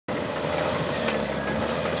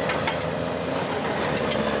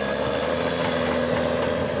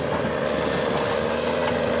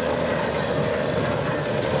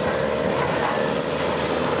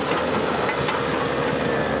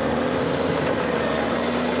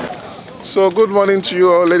So good morning to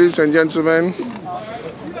you all, ladies and gentlemen.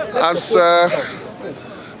 As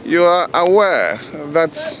you are aware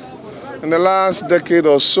that in the last decade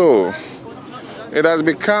or so, it has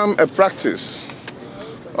become a practice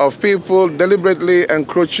of people deliberately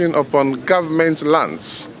encroaching upon government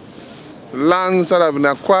lands that have been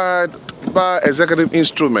acquired by executive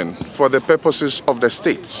instrument for the purposes of the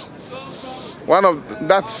state. One of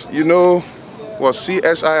that, was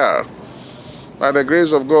CSIR. By the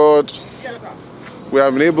grace of God, we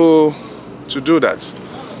have been able to do that.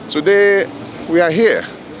 Today, we are here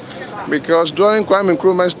because during Kwame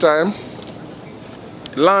Nkrumah's time,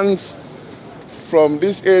 lands from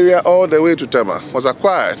this area all the way to Tema was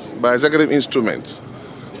acquired by executive instruments,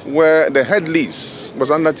 where the head lease was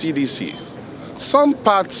under TDC. Some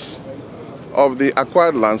parts of the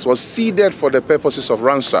acquired lands was ceded for the purposes of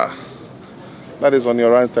Ramsar. That is on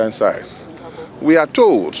your right-hand side. We are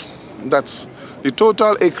told that the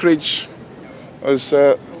total acreage is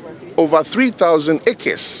over 3,000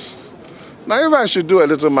 acres. Now, if I should do a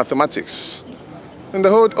little mathematics, in the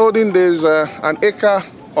olden days, an acre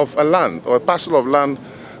of a land or a parcel of land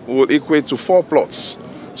would equate to 4 plots.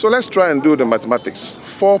 So let's try and do the mathematics.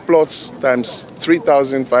 4 plots times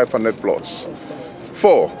 3,500 plots.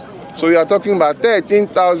 4. So you are talking about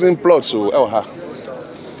 13,000 plots or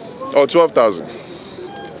 12,000.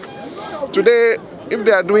 Today, if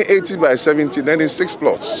they are doing 80 by 70, then it's 6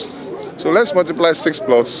 plots. So let's multiply 6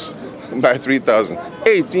 plots by 3,000,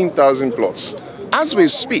 18,000 plots. As we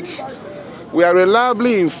speak, we are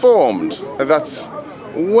reliably informed that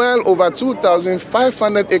well over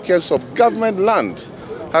 2,500 acres of government land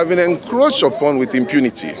have been encroached upon with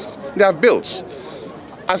impunity. They have built.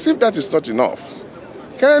 As if that is not enough.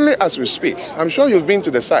 Currently, as we speak, I'm sure you've been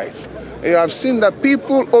to the site. You have seen that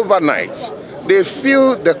people overnight, they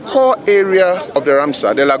fill the core area of the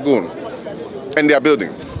Ramsar, the lagoon, and they are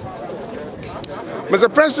building.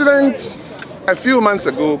 Mr. President, a few months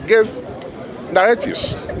ago, gave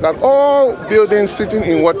directives that all buildings sitting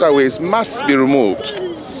in waterways must be removed.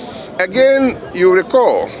 Again, you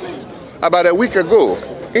recall, about a week ago,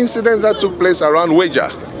 incidents that took place around Weja,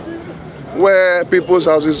 where people's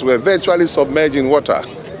houses were virtually submerged in water.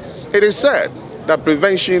 It is said that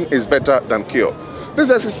prevention is better than cure. This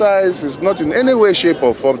exercise is not in any way, shape,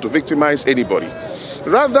 or form to victimize anybody.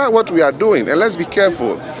 Rather, what we are doing, and let's be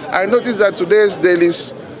careful, I noticed that today's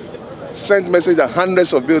dailies sent message that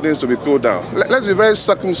hundreds of buildings to be pulled down. Let's be very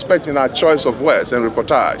circumspect in our choice of words and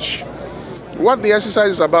reportage. What the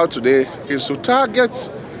exercise is about today is to target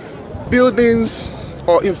buildings,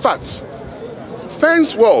 or in fact,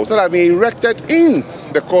 fence walls that have been erected in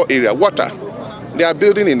the core area, water. They are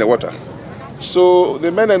building in the water. So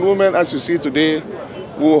the men and women, as you see today,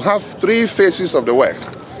 will have 3 phases of the work.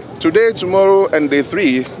 Today, tomorrow, and day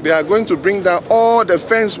 3, they are going to bring down all the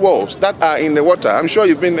fence walls that are in the water. I'm sure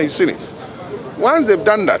you've seen it. Once they've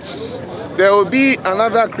done that, there will be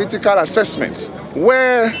another critical assessment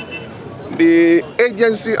where the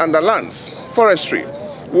agency and the lands, forestry,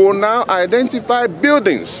 will now identify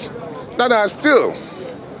buildings that are still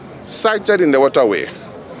sited in the waterway.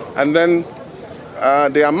 And then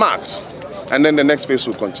they are marked. And then the next phase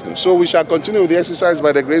will continue. So we shall continue with the exercise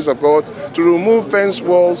by the grace of God to remove fence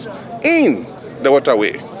walls in the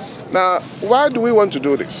waterway. Now, why do we want to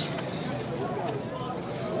do this?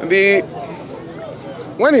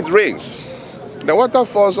 When it rains, the water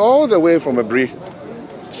falls all the way from Ebri.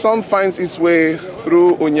 Some finds its way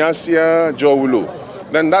through Onyasia,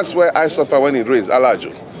 Jowulu. Then that's where I suffer when it rains,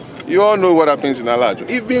 Alajo. You all know what happens in Alajo.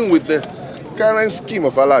 Even with the current scheme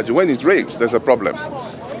of Alajo, when it rains, there's a problem.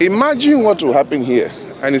 Imagine what will happen here,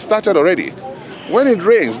 and it started already. When it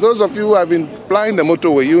rains, those of you who have been plying the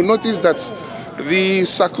motorway, you notice that the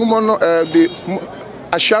Sakumo, the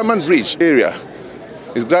Ashaman Bridge area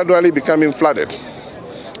is gradually becoming flooded.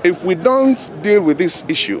 If we don't deal with this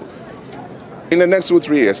issue in the next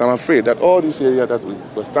 2-3 years, I'm afraid that all this area that we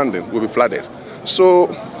were standing will be flooded. So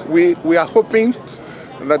we are hoping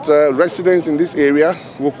that residents in this area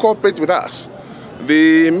will cooperate with us.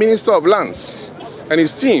 The Minister of Lands and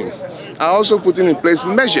his team are also putting in place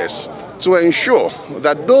measures to ensure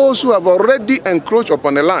that those who have already encroached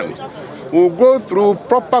upon the land will go through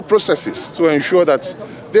proper processes to ensure that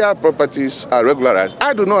their properties are regularized.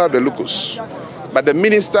 I do not have the locus, but the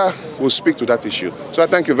minister will speak to that issue. So I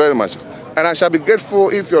thank you very much. And I shall be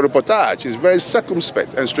grateful if your reportage is very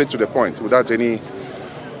circumspect and straight to the point without any,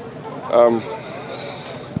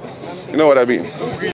 you know what I mean.